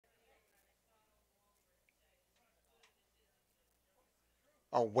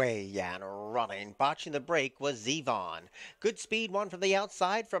Away and running. Botching the break was Zevon. Good speed won from the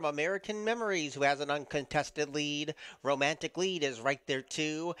outside from American Memories, who has an uncontested lead. Romantic Lead is right there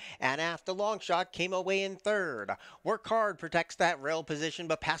too. And after long shot came away in third. Work Hard protects that rail position,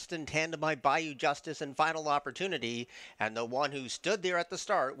 but passed in tandem by Bayou Justice and Final Opportunity. And the one who stood there at the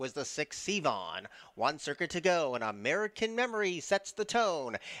start was the 6 Zevon. One circuit to go, and American Memory sets the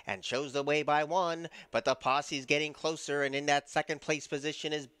tone and shows the way by one. But the posse's getting closer, and in that second place position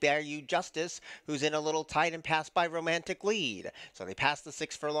is Bayou Justice, who's in a little tight and passed by Romantic Lead. So they pass the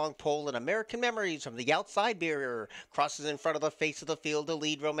 6 furlong pole, and American Memories from the outside barrier crosses in front of the face of the field to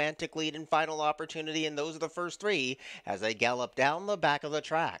lead Romantic Lead and Final Opportunity, and those are the first three as they gallop down the back of the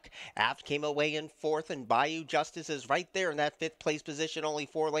track. Aft came away in fourth, and Bayou Justice is right there in that fifth place position, only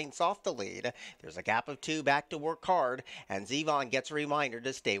 4 lengths off the lead. There's a gap of 2 back to Work Hard, and Zevon gets a reminder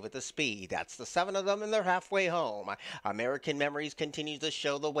to stay with the speed. That's the 7 of them, and they're halfway home. American Memories continues to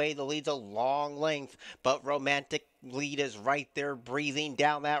show the way. The lead's a long length, but Romantic Lead is right there breathing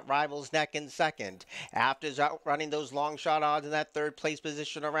down that rival's neck in second. Aft is outrunning those long shot odds in that third place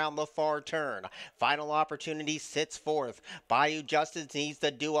position around the far turn. Final Opportunity sits fourth. Bayou Justice needs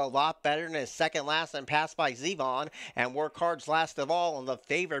to do a lot better than his second last and passed by Zevon, and Work Hard's last of all, and the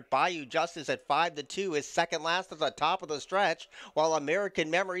favorite Bayou Justice at 5-2 is second last at the top of the stretch, while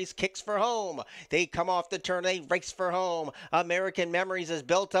American Memories kicks for home. They come off the turn, they race for home. American Memories has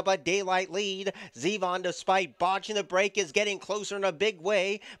built up a daylight lead. Zevon, despite botching the break, is getting closer in a big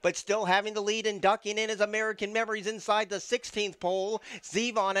way, but still having the lead and ducking in as American Memories inside the 16th pole.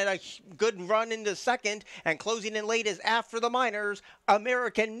 Zevon had a good run into second, and closing in late is after the minors.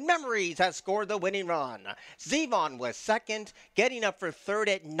 American Memories has scored the winning run. Zevon was second, getting up for third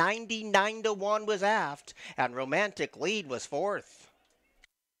at 99-1 was Aft, and Romantic Lead was fourth.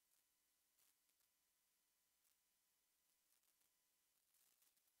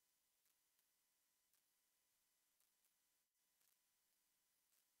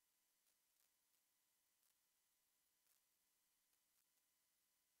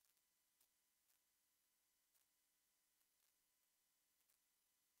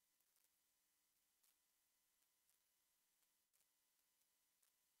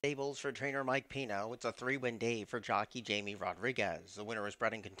 Stables for trainer Mike Pino. It's a 3-win day for jockey Jamie Rodriguez. The winner was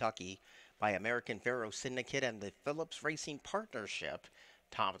bred in Kentucky by American Pharoah Syndicate and the Phillips Racing Partnership.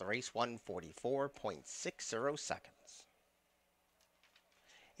 Top of the race, 144.60 seconds.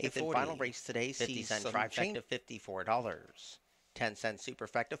 Eighth and final race today, 50-cent trifecta, $54. 10-cent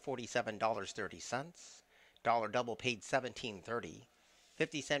superfecta, $47.30. Dollar double paid $17.30.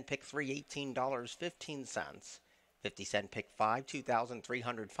 50-cent pick 3, $18.15. 50-cent pick 5,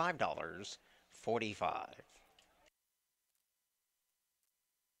 $2,305.45.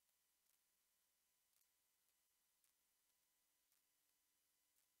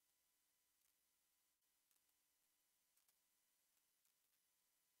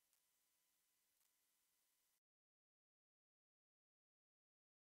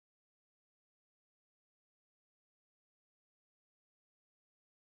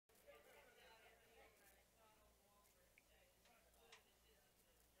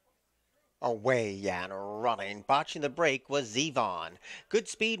 Away and running. Botching the break was Zevon. Good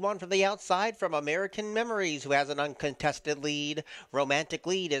speed won from the outside from American Memories, who has an uncontested lead. Romantic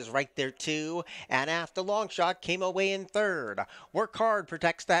Lead is right there too. And after long shot came away in third. Work Hard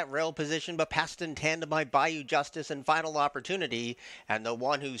protects that rail position, but passed in tandem by Bayou Justice and Final Opportunity. And the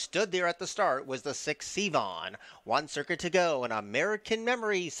one who stood there at the start was the 6 Zevon. One circuit to go, and American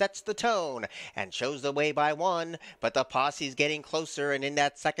Memory sets the tone and shows the way by one. But the posse's getting closer, and in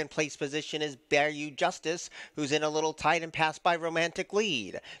that second place position is Bayou Justice, who's in a little tight and passed by Romantic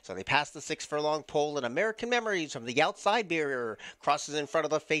Lead. So they pass the 6 furlong pole, and American Memories from the outside barrier crosses in front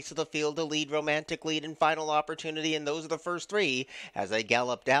of the face of the field to lead Romantic Lead and Final Opportunity, and those are the first three as they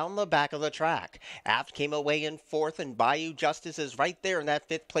gallop down the back of the track. Aft came away in fourth, and Bayou Justice is right there in that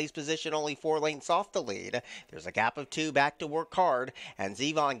fifth place position, only 4 lengths off the lead. There's a gap of 2 back to Work Hard, and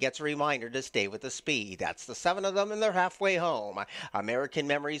Zevon gets a reminder to stay with the speed. That's the 7 of them, and they're halfway home. American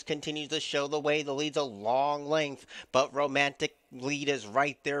Memories continues to show the way. The lead's a long length, but Romantic Lead is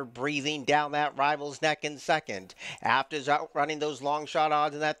right there breathing down that rival's neck in second. Aft is outrunning those long shot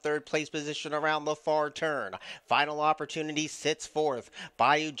odds in that third place position around the far turn. Final Opportunity sits fourth.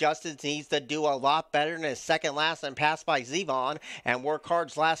 Bayou Justice needs to do a lot better than his second last and passed by Zevon, and Work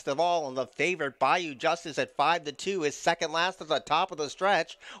Hard's last of all, and the favorite Bayou Justice at 5-2 is second last at the top of the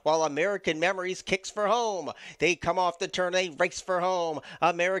stretch, while American Memories kicks for home. They come off the turn, they race for home.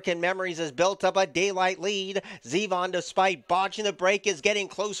 American Memories has built up a daylight lead. Zevon, despite botching watching the break is getting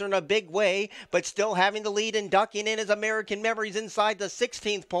closer in a big way, but still having the lead and ducking in is American Memories inside the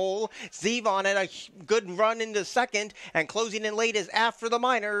 16th pole. Zevon had a good run into second, and closing in late is After the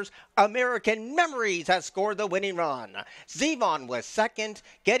Miners. American Memories has scored the winning run. Zevon was second,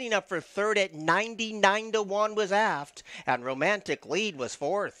 getting up for third at 99-1 was Aft, and Romantic Lead was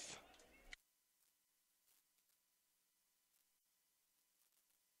fourth.